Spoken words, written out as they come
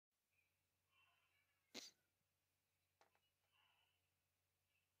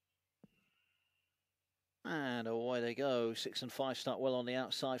And away they go. 6 and 5 start well on the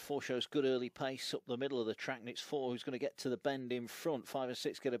outside. 4 shows good early pace up the middle of the track. And it's 4 who's going to get to the bend in front. 5 and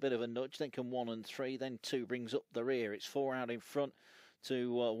 6 get a bit of a nudge. Then come 1 and 3. Then 2 brings up the rear. It's 4 out in front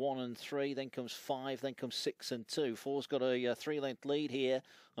to 1 and 3. Then comes 5. Then comes 6 and 2. 4's got a 3-length lead here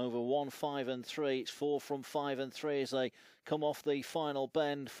over 1, 5 and 3. It's 4 from 5 and 3 as they come off the final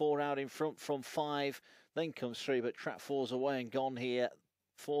bend. 4 out in front from 5. Then comes 3. But track 4's away and gone here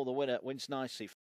for the winner. Wins nicely.